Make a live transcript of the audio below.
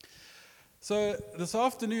So this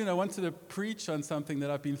afternoon, I wanted to preach on something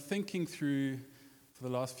that I've been thinking through for the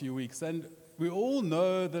last few weeks. And we all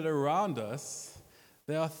know that around us,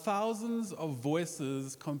 there are thousands of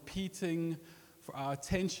voices competing for our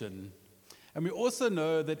attention. And we also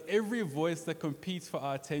know that every voice that competes for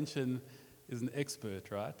our attention is an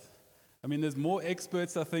expert, right? I mean, there's more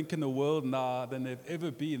experts, I think, in the world now than there've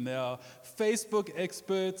ever been. There are Facebook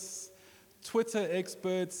experts, Twitter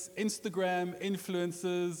experts, Instagram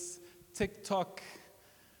influencers, TikTok,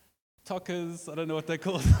 talkers, I don't know what they're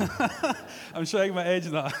called. I'm showing my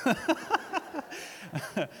age now.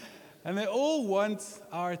 And they all want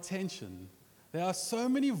our attention. There are so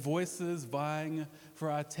many voices vying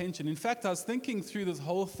for our attention. In fact, I was thinking through this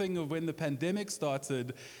whole thing of when the pandemic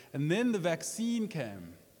started, and then the vaccine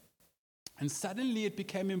came. And suddenly it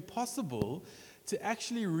became impossible to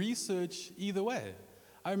actually research either way.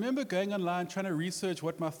 I remember going online trying to research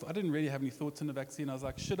I didn't really have any thoughts on the vaccine. I was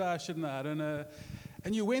like, should I, shouldn't I don't know.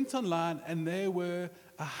 And you went online and there were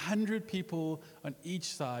 100 people on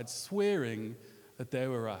each side swearing that they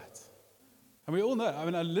were right. And we all know,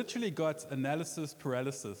 I literally got analysis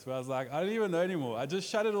paralysis where I was like, I don't even know anymore. I just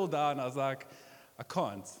shut it all down. I was like, I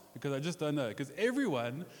can't because I just don't know. Because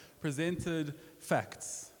everyone presented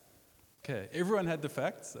facts. Okay, everyone had the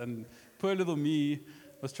facts and poor little me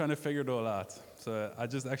was trying to figure it all out. So I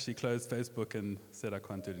just actually closed Facebook and said I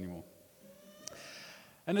can't do it anymore.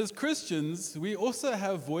 And as Christians, we also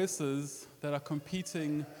have voices that are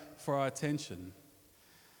competing for our attention.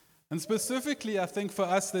 And specifically, I think for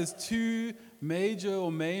us, there's two major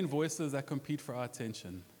or main voices that compete for our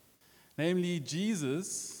attention. Namely,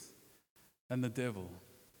 Jesus and the devil.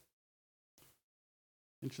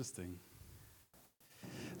 Interesting.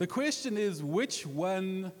 The question is, which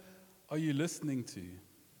one are you listening to?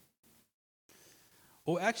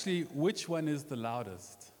 Or actually, which one is the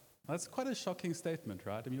loudest? That's quite a shocking statement,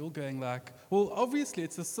 right? I mean, you're all going like, well, obviously,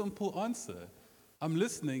 it's a simple answer. I'm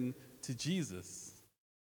listening to Jesus.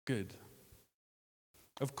 Good.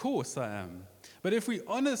 Of course I am. But if we're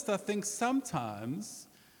honest, I think sometimes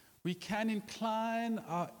we can incline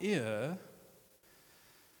our ear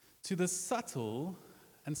to the subtle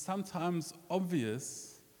and sometimes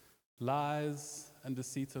obvious lies and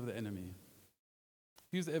deceit of the enemy.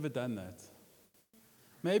 Who's ever done that?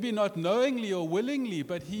 Maybe not knowingly or willingly,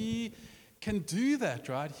 but he can do that,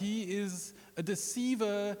 right? He is a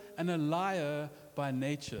deceiver and a liar by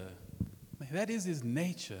nature. That is his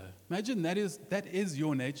nature. Imagine that is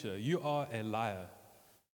your nature. You are a liar.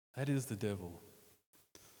 That is the devil.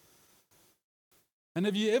 And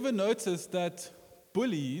have you ever noticed that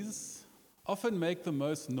bullies often make the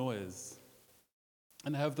most noise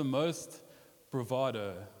and have the most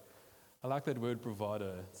bravado? I like that word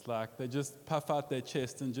bravado. It's like they just puff out their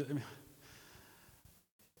chest and just,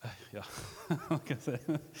 yeah, what can I say?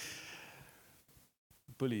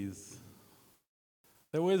 Bullies.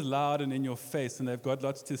 They're always loud and in your face, and they've got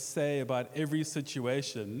lots to say about every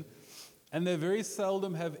situation, and they very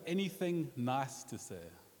seldom have anything nice to say.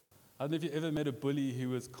 I don't know if you ever met a bully who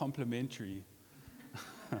was complimentary.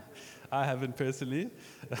 I haven't personally.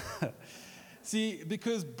 See,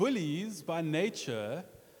 because bullies, by nature,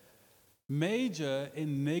 major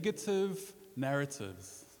in negative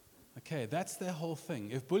narratives. Okay, that's their whole thing.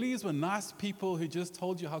 If bullies were nice people who just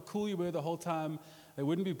told you how cool you were the whole time, they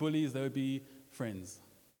wouldn't be bullies, they would be friends.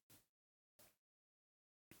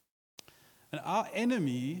 And our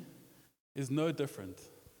enemy is no different.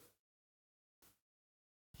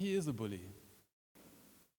 He is a bully.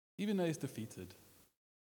 Even though he's defeated,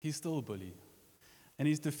 he's still a bully. And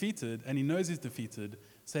he's defeated, and he knows he's defeated,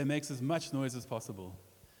 so he makes as much noise as possible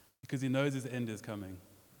because he knows his end is coming.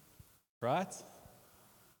 Right?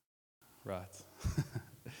 Right.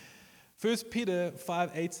 1 Peter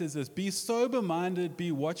 5:8 says this, "Be sober-minded,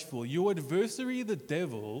 be watchful. Your adversary, the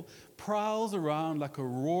devil, prowls around like a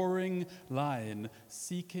roaring lion,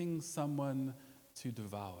 seeking someone to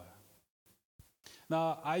devour."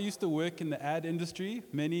 Now, I used to work in the ad industry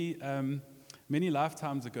many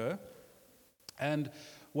lifetimes ago. And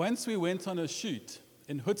once we went on a shoot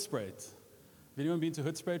in Hoedspruit. Have anyone been to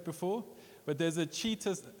Hoedspruit before? But there's a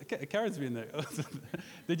cheetah. Karen's been there.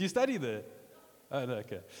 Did you study there? Oh, no,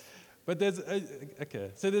 okay. But there's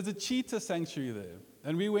a cheetah sanctuary there.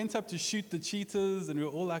 And we went up to shoot the cheetahs, and we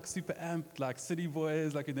were all like super amped, like city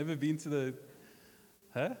boys, like we'd never been to the...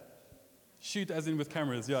 Huh? Shoot as in with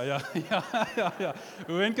cameras, yeah.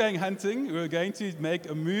 We weren't going hunting. We were going to make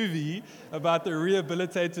a movie about the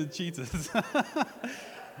rehabilitated cheetahs.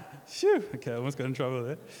 Phew, okay, I almost got in trouble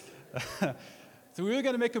there. So we were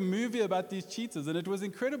going to make a movie about these cheetahs, and it was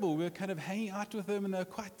incredible. We were kind of hanging out with them, and they were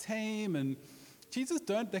quite tame, and cheetahs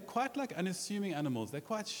they're quite like unassuming animals. They're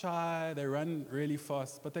quite shy, they run really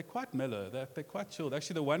fast, but they're quite mellow, they're quite chilled.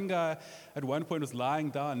 Actually, the one guy at one point was lying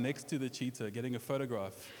down next to the cheetah getting a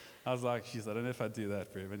photograph. I was like, geez, I don't know if I'd do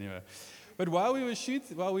that for him anyway. But while we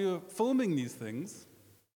were filming these things,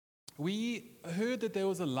 we heard that there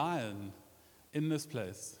was a lion in this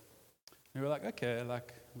place. And we were like, okay,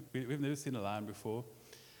 we've never seen a lion before.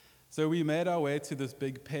 So we made our way to this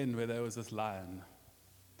big pen where there was this lion.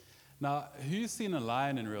 Now, who's seen a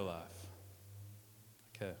lion in real life?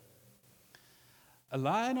 Okay. A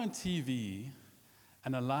lion on TV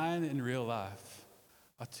and a lion in real life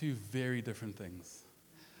are two very different things.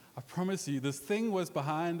 I promise you, this thing was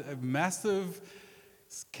behind a massive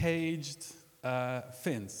caged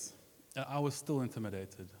fence, and I was still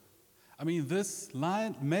intimidated. I mean,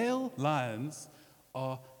 male lions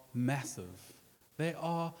are massive. They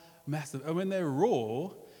are massive. And when they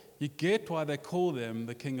roar, you get why they call them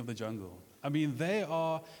the king of the jungle. I mean, they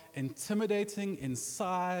are intimidating in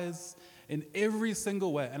size, in every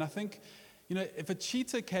single way. And I think, if a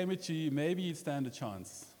cheetah came at you, maybe you'd stand a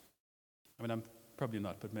chance. I mean, I'm probably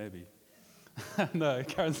not, but maybe. No,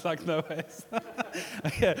 Karen's like, no ways.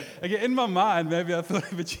 Okay, in my mind, maybe I thought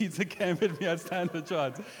if a cheetah came at me, I'd stand a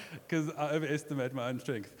chance, because I overestimate my own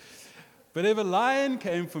strength. But if a lion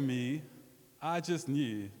came for me, I just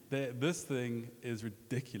knew that this thing is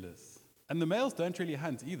ridiculous. And the males don't really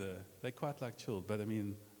hunt either. They're quite chilled, but I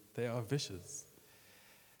mean, they are vicious.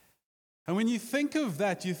 And when you think of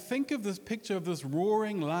that, you think of this picture of this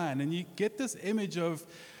roaring lion, and you get this image of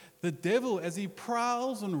the devil as he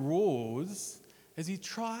prowls and roars, as he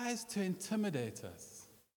tries to intimidate us.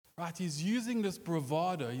 Right? He's using this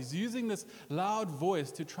bravado, he's using this loud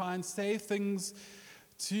voice to try and say things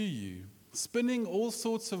to you, spinning all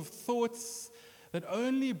sorts of thoughts that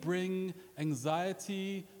only bring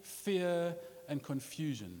anxiety, fear, and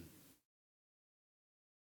confusion.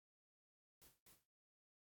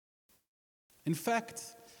 In fact,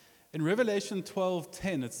 in Revelation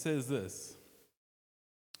 12:10, it says this,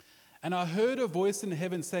 "And I heard a voice in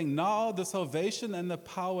heaven saying, 'Now the salvation and the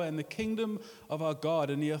power and the kingdom of our God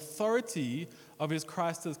and the authority of his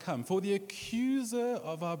Christ has come. For the accuser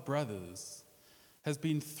of our brothers has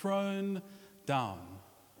been thrown down,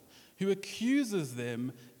 who accuses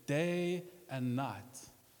them day and night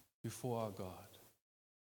before our God.'"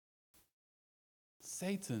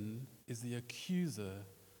 Satan is the accuser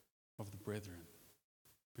of the brethren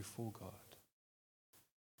before God.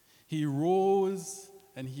 He roars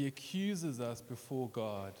and he accuses us before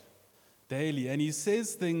God daily. And he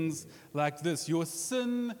says things like this: "Your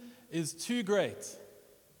sin is too great.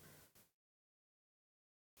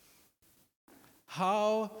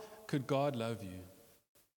 How could God love you?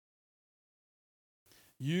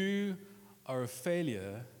 You are a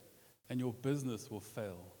failure and your business will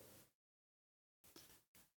fail.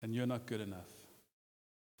 And you're not good enough."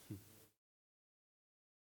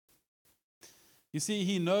 You see,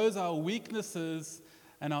 he knows our weaknesses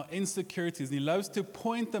and our insecurities, and he loves to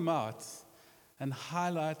point them out and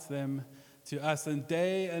highlight them to us. And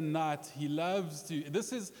day and night, he loves to,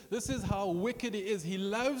 this is how wicked he is. He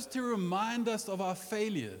loves to remind us of our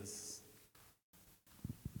failures.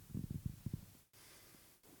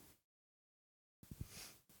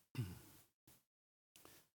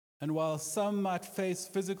 And while some might face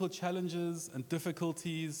physical challenges and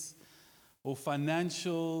difficulties or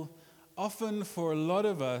financial, often for a lot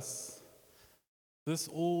of us,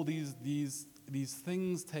 these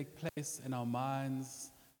things take place in our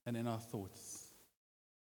minds and in our thoughts.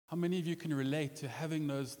 How many of you can relate to having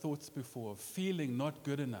those thoughts before, of feeling not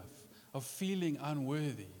good enough, of feeling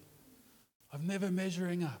unworthy, of never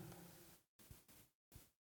measuring up?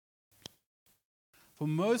 For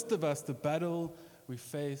most of us, the battle we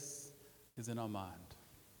face is in our mind.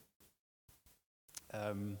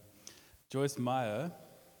 Joyce Meyer,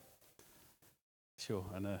 sure,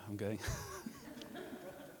 I know, I'm going.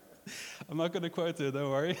 I'm not going to quote her, don't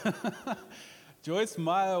worry. Joyce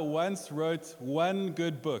Meyer once wrote one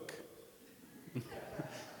good book.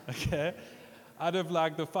 Okay? Out of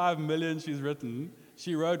the 5 million she's written,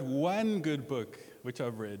 she wrote one good book, which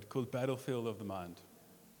I've read, called Battlefield of the Mind.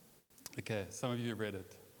 Okay, some of you have read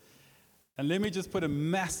it. And let me just put a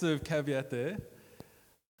massive caveat there.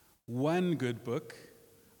 One good book.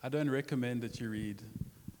 I don't recommend that you read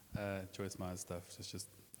Joyce Meyer's stuff. It's just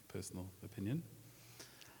a personal opinion.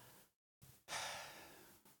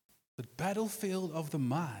 The battlefield of the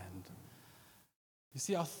mind. You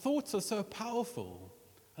see, our thoughts are so powerful.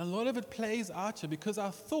 And a lot of it plays out here because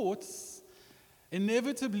our thoughts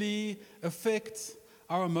inevitably affect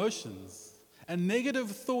our emotions. And negative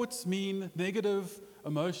thoughts mean negative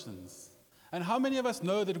emotions. And how many of us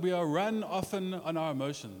know that we are run often on our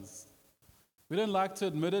emotions? We don't like to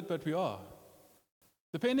admit it, but we are.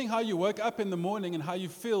 Depending how you woke up in the morning and how you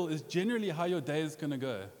feel is generally how your day is going to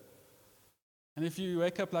go. And if you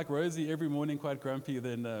wake up like Rosie every morning quite grumpy,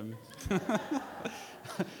 then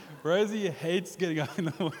Rosie hates getting up in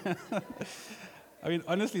the morning. I mean,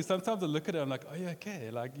 honestly, sometimes I look at her, I'm like, oh, you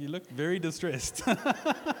okay? Like, you look very distressed.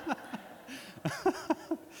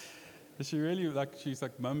 She's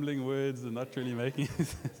like mumbling words and not really making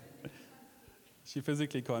sense. She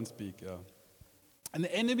physically can't speak, yeah. And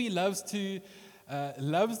the enemy loves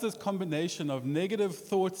this combination of negative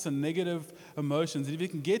thoughts and negative emotions. And if he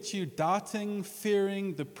can get you doubting,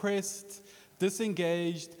 fearing, depressed,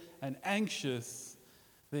 disengaged, and anxious,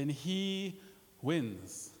 then he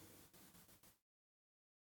wins.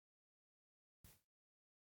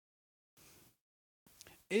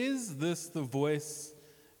 Is this the voice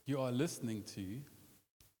you are listening to,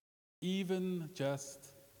 even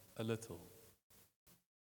just a little?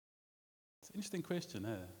 It's an interesting question,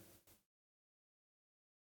 eh?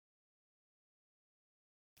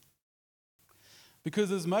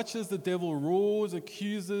 Because as much as the devil roars,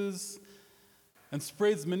 accuses, and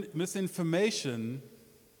spreads misinformation,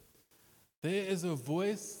 there is a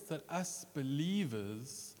voice that us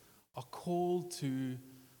believers are called to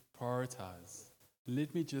prioritize.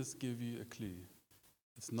 Let me just give you a clue.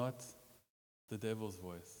 It's not the devil's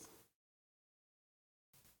voice.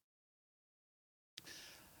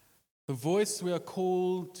 The voice we are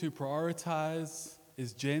called to prioritize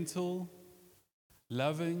is gentle,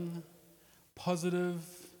 loving, positive,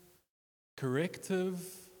 corrective,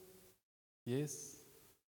 yes,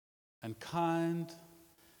 and kind,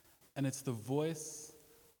 and it's the voice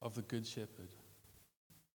of the Good Shepherd.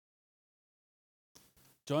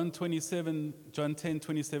 John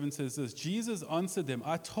 10:27 says this, Jesus answered them,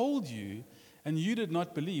 I told you, and you did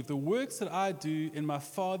not believe. The works that I do in my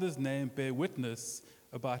Father's name bear witness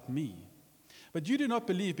about me. But you do not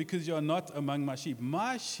believe because you are not among my sheep.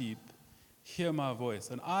 My sheep hear my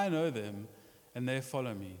voice, and I know them, and they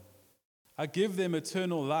follow me. I give them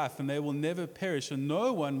eternal life, and they will never perish, and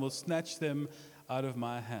no one will snatch them out of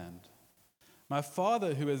my hand. My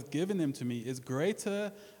Father who has given them to me is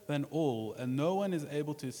greater than all, and no one is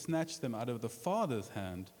able to snatch them out of the Father's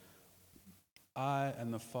hand. I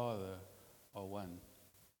and the Father are one.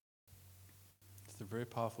 It's a very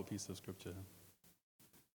powerful piece of scripture.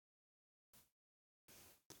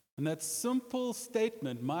 And that simple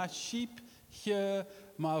statement, my sheep hear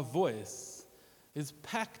my voice, is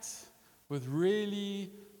packed with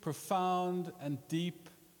really profound and deep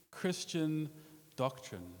Christian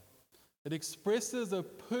doctrine. It expresses a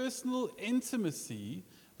personal intimacy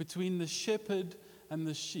between the shepherd and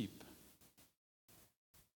the sheep.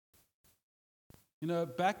 You know,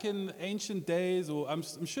 back in ancient days, or I'm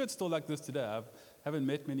sure it's still like this today, I haven't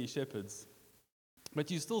met many shepherds,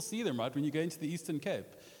 but you still see them, right? When you go into the Eastern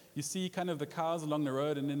Cape, you see kind of the cows along the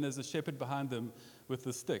road, and then there's a shepherd behind them with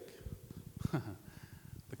the stick,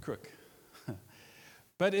 the crook.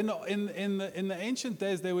 But in the ancient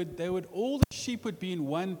days, they would all the sheep would be in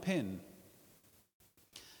one pen.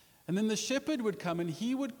 And then the shepherd would come and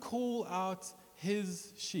he would call out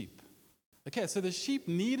his sheep. Okay, so the sheep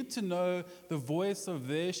needed to know the voice of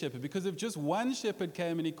their shepherd, because if just one shepherd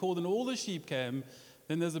came and he called and all the sheep came,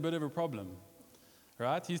 then there's a bit of a problem.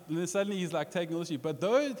 Right? Suddenly he's like taking all the sheep. But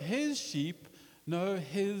though his sheep know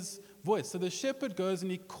his voice. So the shepherd goes and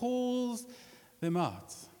he calls them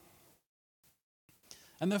out.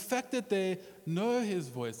 And the fact that they know his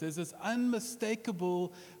voice, there's this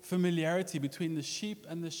unmistakable familiarity between the sheep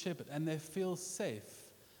and the shepherd, and they feel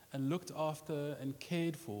safe and looked after and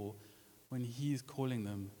cared for when he's calling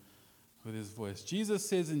them with his voice. Jesus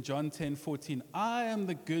says in John 10:14, I am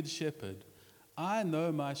the good shepherd. I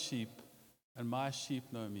know my sheep, and my sheep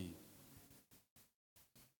know me.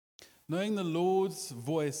 Knowing the Lord's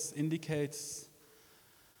voice indicates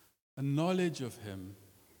a knowledge of him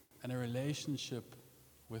and a relationship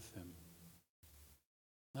with him.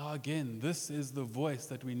 Now again, this is the voice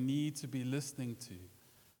that we need to be listening to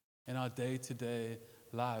in our day-to-day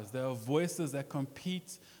lives. There are voices that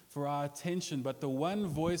compete for our attention, but the one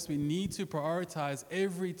voice we need to prioritize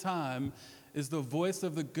every time is the voice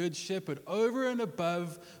of the Good Shepherd, over and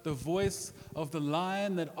above the voice of the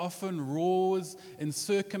lion that often roars in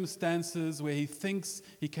circumstances where he thinks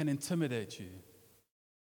he can intimidate you.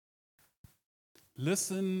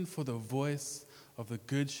 Listen for the voice of the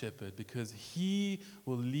Good Shepherd, because he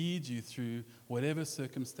will lead you through whatever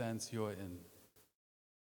circumstance you're in.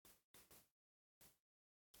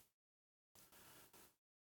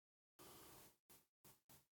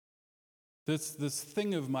 This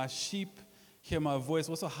thing of my sheep hear my voice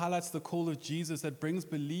also highlights the call of Jesus that brings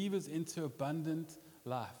believers into abundant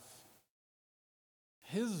life.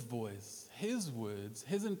 His voice, his words,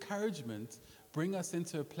 his encouragement bring us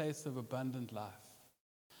into a place of abundant life.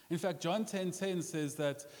 In fact, John 10:10 says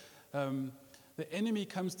that the enemy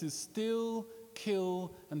comes to steal,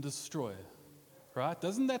 kill, and destroy. Right?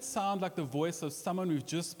 Doesn't that sound like the voice of someone we've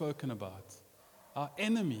just spoken about? Our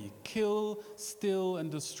enemy, kill, steal,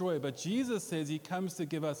 and destroy. But Jesus says he comes to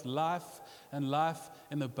give us life and life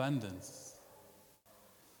in abundance.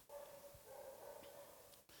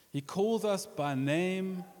 He calls us by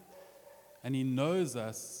name and he knows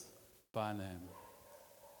us by name.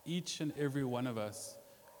 Each and every one of us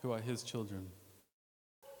who are his children.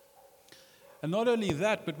 And not only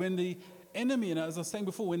that, but when the enemy, and as I was saying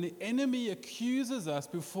before, when the enemy accuses us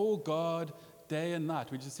before God day and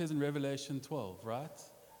night, which it says in Revelation 12, right?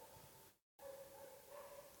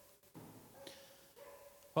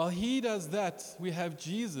 While he does that, we have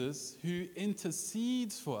Jesus who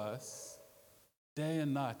intercedes for us day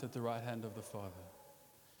and night at the right hand of the Father.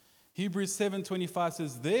 Hebrews 7:25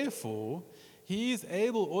 says, therefore, he is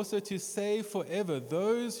able also to save forever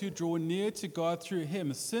those who draw near to God through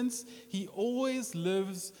him, since he always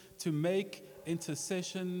lives to make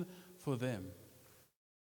intercession for them.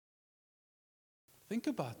 Think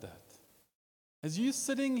about that. As you're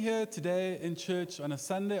sitting here today in church on a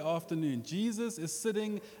Sunday afternoon, Jesus is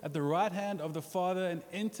sitting at the right hand of the Father and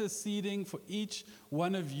interceding for each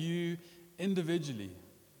one of you individually.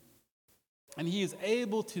 And he is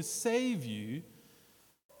able to save you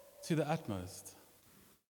to the utmost.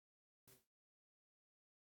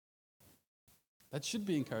 That should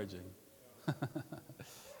be encouraging.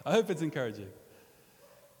 I hope it's encouraging.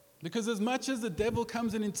 Because as much as the devil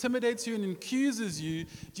comes and intimidates you and accuses you,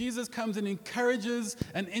 Jesus comes and encourages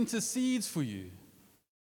and intercedes for you.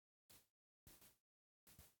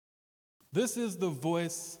 This is the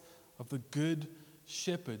voice of the good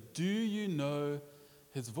shepherd. Do you know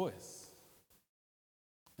his voice?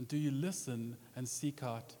 And do you listen and seek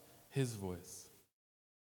out his voice?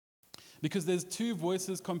 Because there's two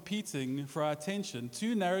voices competing for our attention,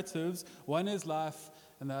 two narratives. One is life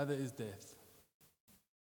and the other is death.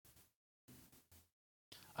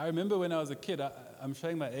 I remember when I was a kid, I'm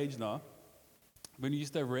showing my age now, when we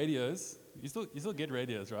used to have radios. You still get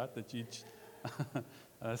radios, right? That you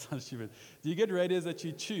that sounds stupid. Do you get radios that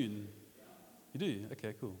you tune? You do?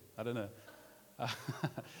 Okay, cool. I don't know.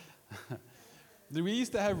 We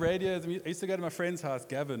used to have radios. I used to go to my friend's house,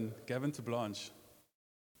 Gavin to Blanche.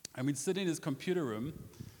 And we'd sit in his computer room,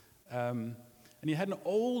 and he had an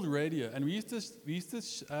old radio, and we used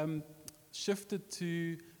to shift it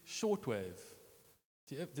to shortwave.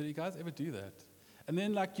 Did you guys ever do that? And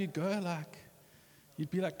then you'd go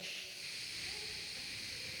you'd be like,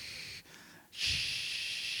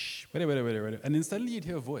 wait, and then suddenly you'd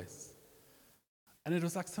hear a voice. And it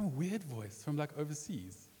was some weird voice from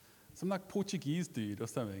overseas. Some Portuguese dude or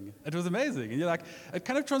something. It was amazing. And you're it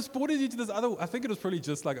kind of transported you to this other, I think it was probably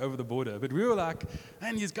just over the border. But we were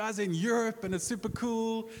man, these guys are in Europe and it's super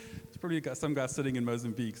cool. It's probably some guy sitting in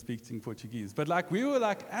Mozambique speaking Portuguese. But we were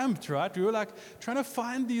amped, right? We were trying to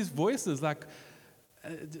find these voices. A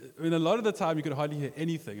lot of the time you could hardly hear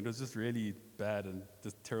anything. It was just really bad and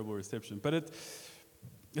just terrible reception. But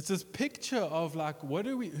it's this picture of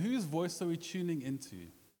whose voice are we tuning into?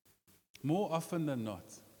 More often than not.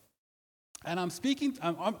 And I'm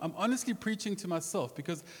honestly preaching to myself,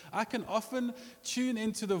 because I can often tune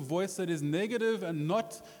into the voice that is negative and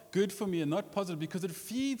not good for me and not positive, because it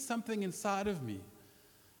feeds something inside of me.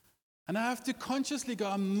 And I have to consciously go,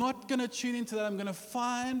 I'm not going to tune into that. I'm going to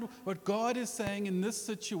find what God is saying in this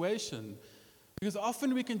situation. Because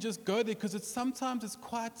often we can just go there because sometimes it's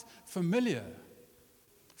quite familiar.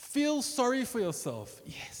 Feel sorry for yourself.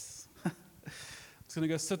 Yes. I'm just going to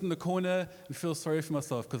go sit in the corner and feel sorry for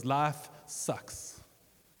myself because life sucks.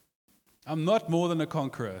 I'm not more than a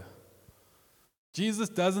conqueror. Jesus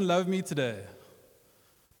doesn't love me today.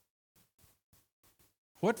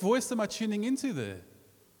 What voice am I tuning into there?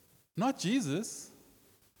 Not Jesus.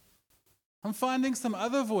 I'm finding some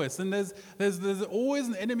other voice, and there's always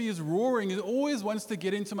an enemy who's roaring. He always wants to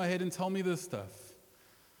get into my head and tell me this stuff.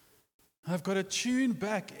 I've got to tune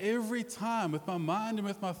back every time with my mind and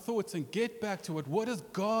with my thoughts and get back to what does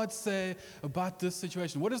God say about this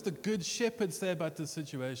situation? What does the good shepherd say about this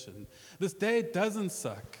situation? This day doesn't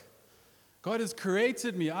suck. God has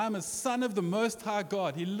created me. I'm a son of the Most High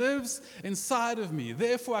God. He lives inside of me.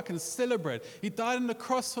 Therefore, I can celebrate. He died on the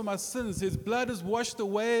cross for my sins. His blood has washed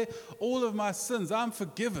away all of my sins. I'm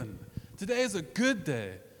forgiven. Today is a good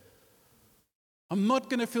day. I'm not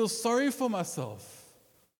going to feel sorry for myself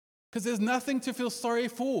because there's nothing to feel sorry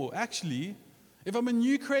for. Actually, If I'm a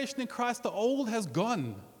new creation in Christ, the old has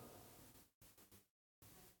gone.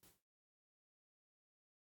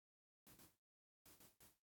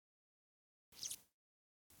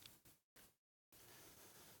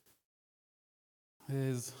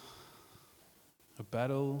 There's a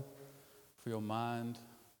battle for your mind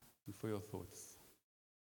and for your thoughts.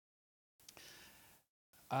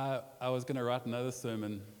 I was going to write another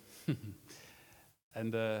sermon,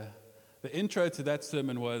 and the intro to that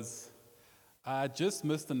sermon was, I just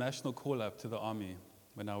missed the national call-up to the army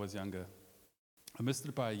when I was younger. I missed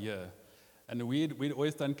it by a year. And we'd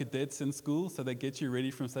always done cadets in school, so they get you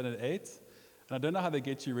ready from standard 8. And I don't know how they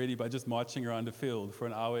get you ready by just marching around the field for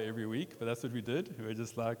an hour every week, but that's what we did. We were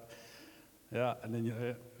just like, yeah, and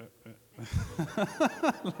then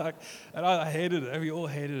like, and I hated it. We all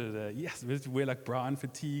hated it. Yes, we had to wear like brown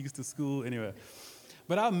fatigues to school. Anyway,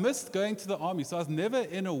 but I missed going to the army, so I was never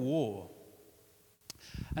in a war.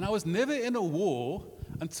 And I was never in a war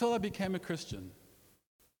until I became a Christian.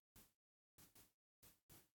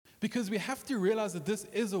 Because we have to realize that this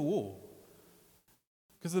is a war.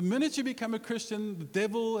 Because the minute you become a Christian, the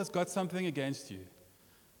devil has got something against you.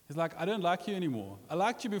 He's like, I don't like you anymore. I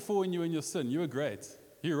liked you before when you were in your sin. You were great.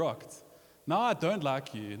 You rocked. Now I don't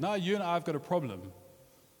like you. Now you and I have got a problem.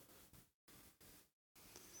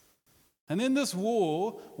 And in this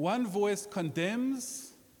war, one voice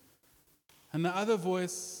condemns, and the other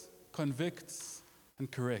voice convicts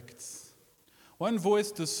and corrects. One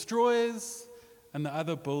voice destroys, and the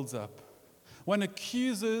other builds up. One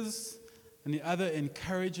accuses, and the other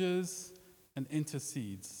encourages and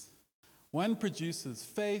intercedes. One produces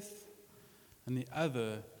faith, and the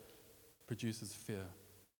other produces fear.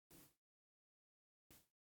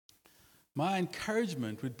 My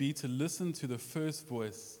encouragement would be to listen to the first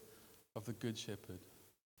voice of the Good Shepherd,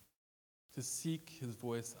 to seek his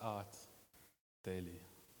voice out daily.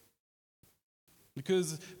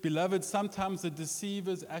 Because, beloved, sometimes the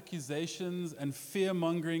deceiver's accusations and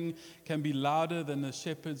fear-mongering can be louder than the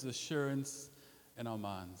shepherd's assurance in our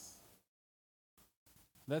minds.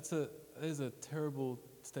 That is a terrible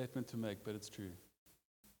statement to make, but it's true.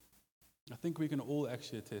 I think we can all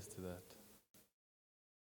actually attest to that.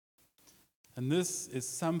 And this is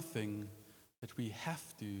something that we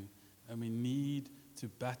have to and we need to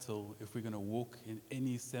battle if we're going to walk in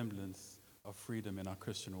any semblance of freedom in our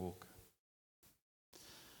Christian walk.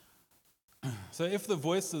 So if the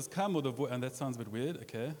voices come, and that sounds a bit weird,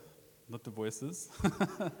 okay, not the voices.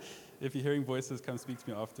 If you're hearing voices, come speak to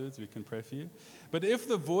me afterwards, we can pray for you. But if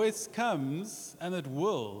the voice comes, and it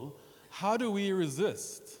will, how do we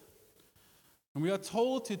resist? And we are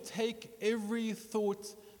told to take every thought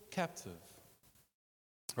captive.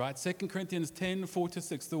 Right, 2 Corinthians 10,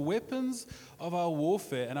 4-6. The weapons of our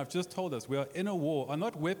warfare, and I've just told us, we are in a war, are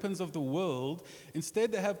not weapons of the world.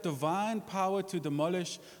 Instead, they have divine power to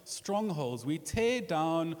demolish strongholds. We tear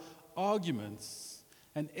down arguments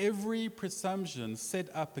and every presumption set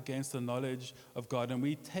up against the knowledge of God. And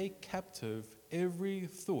we take captive every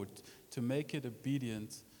thought to make it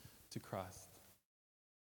obedient to Christ.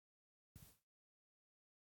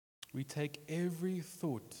 We take every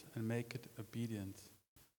thought and make it obedient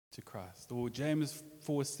to Christ. Or James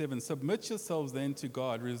 4:7, submit yourselves then to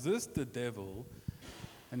God, resist the devil,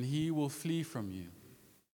 and he will flee from you.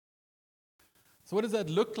 So what does that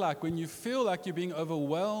look like when you feel like you're being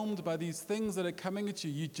overwhelmed by these things that are coming at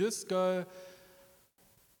you? You just go,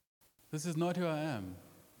 this is not who I am.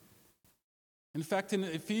 In fact, in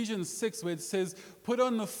Ephesians 6, where it says, put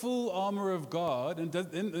on the full armor of God, and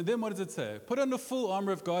then what does it say? Put on the full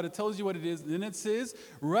armor of God, it tells you what it is, and then it says,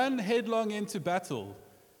 run headlong into battle.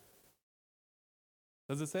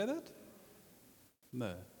 Does it say that?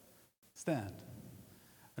 No. Stand.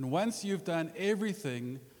 And once you've done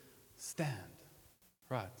everything, stand.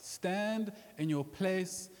 Right. Stand in your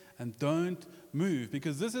place and don't move.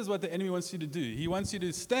 Because this is what the enemy wants you to do. He wants you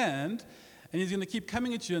to stand, and he's going to keep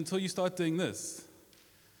coming at you until you start doing this.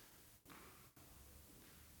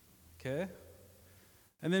 Okay?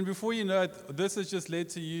 And then before you know it, this has just led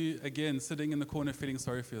to you, again, sitting in the corner feeling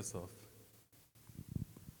sorry for yourself.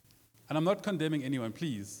 And I'm not condemning anyone,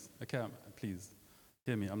 please. Okay, please,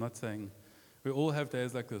 hear me. I'm not saying we all have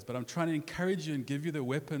days like this, but I'm trying to encourage you and give you the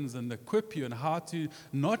weapons and equip you and how to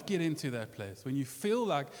not get into that place. When you feel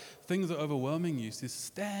like things are overwhelming you, so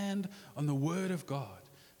stand on the Word of God.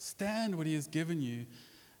 Stand what He has given you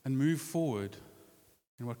and move forward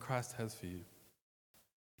in what Christ has for you.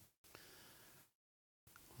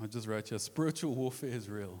 I just wrote here, spiritual warfare is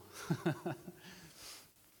real. Do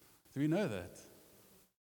we know that?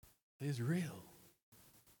 It is real.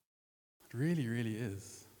 It really, really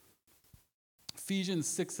is. Ephesians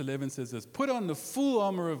 6:11 says this, put on the full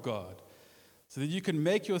armor of God so that you can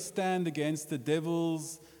make your stand against the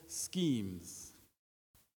devil's schemes.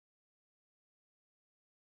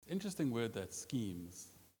 Interesting word, that, schemes.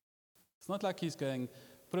 It's not like he's going,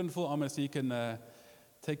 put on full armor so you can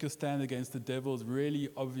take your stand against the devil's really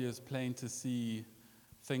obvious, plain to see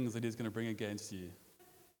things that he's going to bring against you.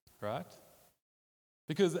 Right?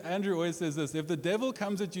 Because Andrew always says this: if the devil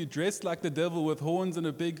comes at you dressed like the devil with horns and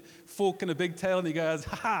a big fork and a big tail, and he goes,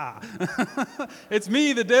 ha, it's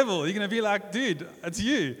me, the devil, you're going to be like, dude, it's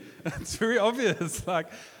you. It's very obvious. Like,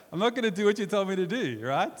 I'm not going to do what you tell me to do,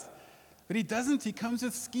 right? But he doesn't. He comes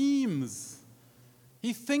with schemes.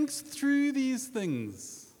 He thinks through these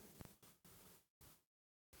things.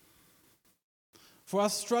 For our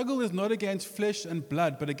struggle is not against flesh and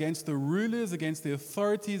blood, but against the rulers, against the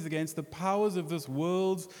authorities, against the powers of this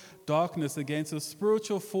world's darkness, against the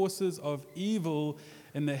spiritual forces of evil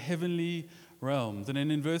in the heavenly realms. And then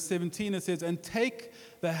in verse 17 it says, and take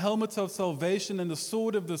the helmet of salvation and the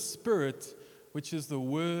sword of the Spirit, which is the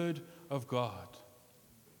word of God.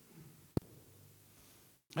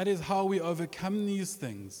 That is how we overcome these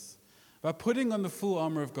things. By putting on the full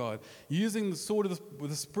armor of God, using the sword of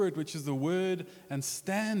the Spirit, which is the word, and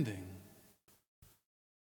standing.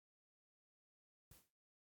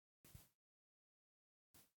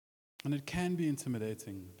 And it can be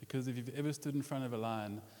intimidating, because if you've ever stood in front of a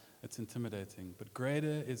lion, it's intimidating. But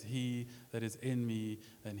greater is he that is in me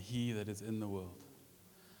than he that is in the world.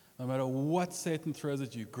 No matter what Satan throws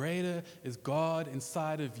at you, greater is God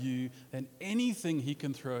inside of you than anything he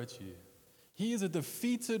can throw at you. He is a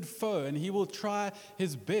defeated foe, and he will try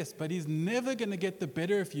his best, but he's never going to get the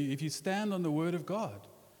better of you if you stand on the word of God.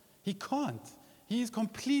 He can't. He is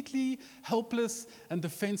completely helpless and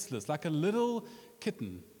defenseless, like a little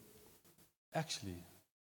kitten, actually.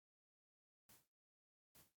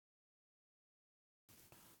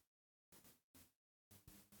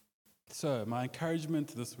 So, my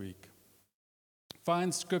encouragement this week: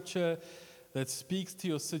 find scripture that speaks to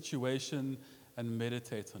your situation and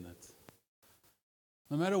meditate on it.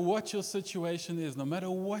 No matter what your situation is, no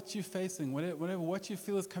matter what you're facing, whatever what you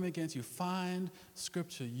feel is coming against you, find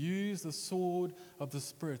scripture. Use the sword of the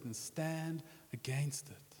Spirit and stand against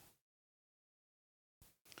it.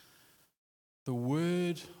 The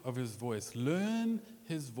word of his voice. Learn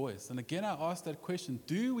his voice. And again, I ask that question: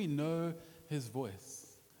 do we know his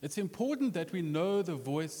voice? It's important that we know the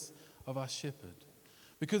voice of our shepherd.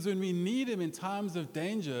 Because when we need him in times of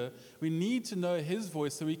danger, we need to know his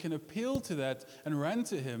voice so we can appeal to that and run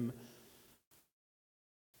to him.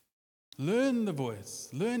 Learn the voice.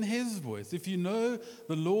 Learn his voice. If you know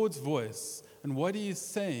the Lord's voice and what he is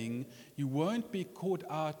saying, you won't be caught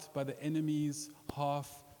out by the enemy's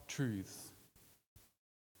half-truths.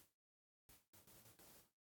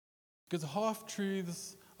 Because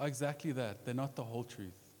half-truths are exactly that. They're not the whole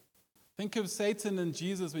truth. Think of Satan and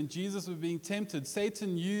Jesus. When Jesus was being tempted,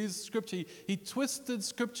 Satan used scripture. He twisted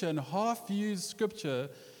scripture and half-used scripture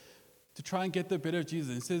to try and get the better of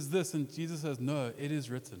Jesus. He says this, and Jesus says, no, it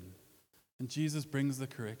is written. And Jesus brings the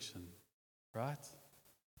correction, right?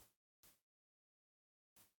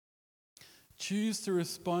 Choose to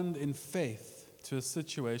respond in faith to a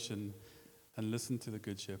situation and listen to the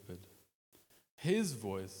Good Shepherd. His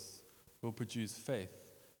voice will produce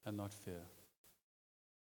faith and not fear.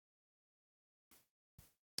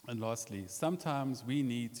 And lastly, sometimes we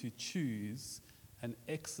need to choose and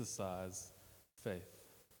exercise faith.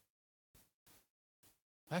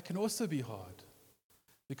 That can also be hard,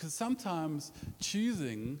 because sometimes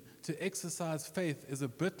choosing to exercise faith is a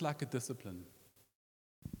bit like a discipline.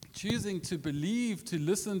 Choosing to believe, to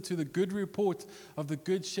listen to the good report of the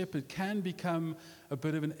Good Shepherd can become a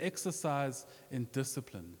bit of an exercise in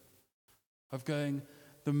discipline. Of going,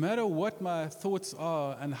 no matter what my thoughts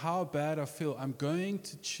are and how bad I feel, I'm going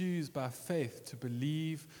to choose by faith to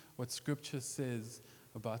believe what Scripture says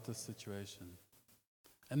about this situation.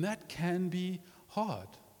 And that can be hard.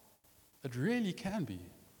 It really can be.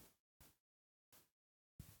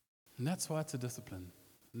 And that's why it's a discipline.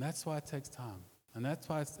 And that's why it takes time. And that's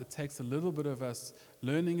why it takes a little bit of us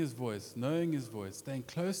learning his voice, knowing his voice, staying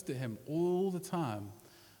close to him all the time.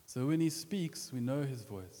 So when he speaks, we know his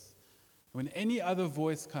voice. When any other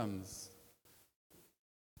voice comes,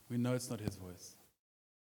 we know it's not his voice.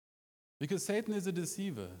 Because Satan is a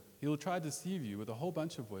deceiver. He will try to deceive you with a whole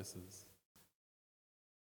bunch of voices.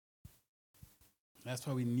 That's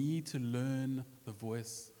why we need to learn the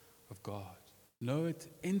voice of God. Know it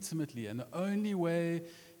intimately. And the only way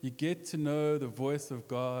you get to know the voice of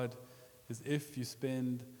God is if you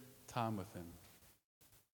spend time with him.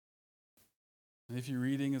 And if you're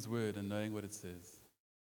reading his word and knowing what it says.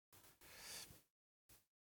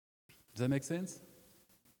 Does that make sense?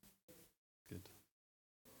 Good.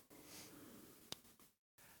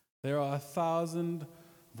 There are 1,000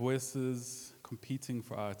 voices competing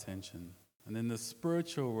for our attention. And in the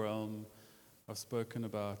spiritual realm, I've spoken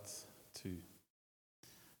about 2.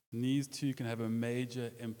 And these 2 can have a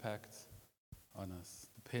major impact on us,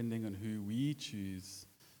 depending on who we choose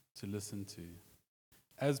to listen to.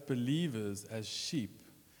 As believers, as sheep,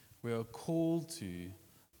 we are called to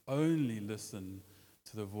only listen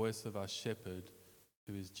to the voice of our shepherd,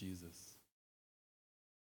 who is Jesus.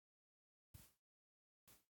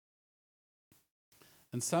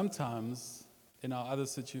 And sometimes in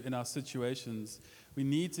our situations, we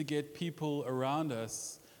need to get people around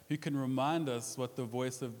us who can remind us what the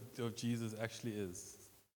voice of Jesus actually is.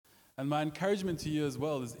 And my encouragement to you as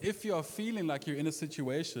well is, if you are feeling like you're in a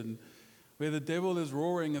situation where the devil is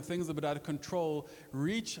roaring and things are a bit out of control,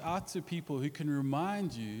 reach out to people who can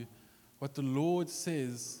remind you what the Lord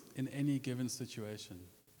says in any given situation.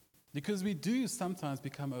 Because we do sometimes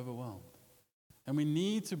become overwhelmed. And we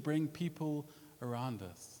need to bring people around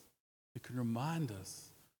us who can remind us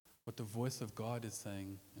what the voice of God is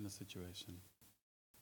saying in a situation.